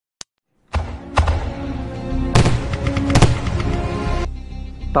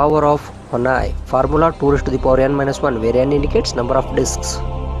Tower of Hanoi. Formula 2 raised to the power n minus 1, where n indicates number of discs.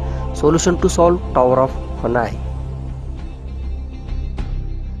 Solution to solve Tower of Hanoi.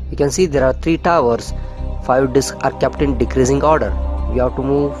 You can see there are 3 towers. 5 discs are kept in decreasing order. We have to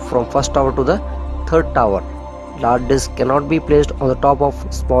move from first tower to the third tower. Large discs cannot be placed on the top of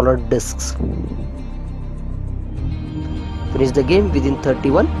smaller discs. Finish the game within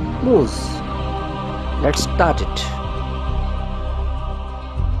 31 moves. Let's start it.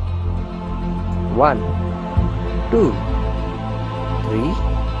 1, 2, 3,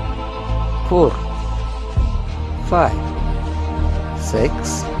 4, 5,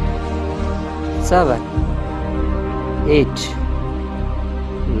 6, 7, 8,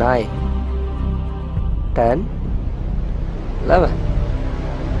 9, 10, 11,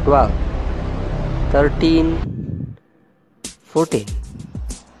 12, 13, 14,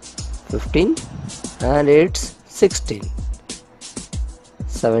 15, and it's 16,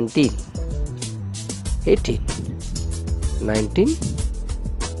 17, 18, 19,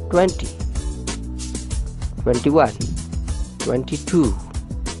 20, 21, 22,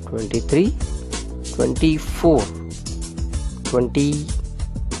 23, 24,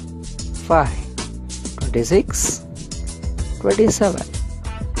 25, 26, 27,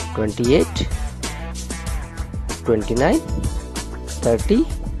 28, 29, 30,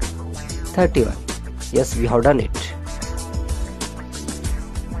 31. Yes, we have done it.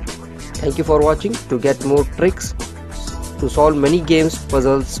 Thank you for watching. To get more tricks to solve many games,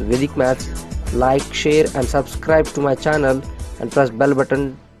 puzzles, Vedic maths, like, share and subscribe to my channel and press bell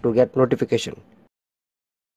button to get notification.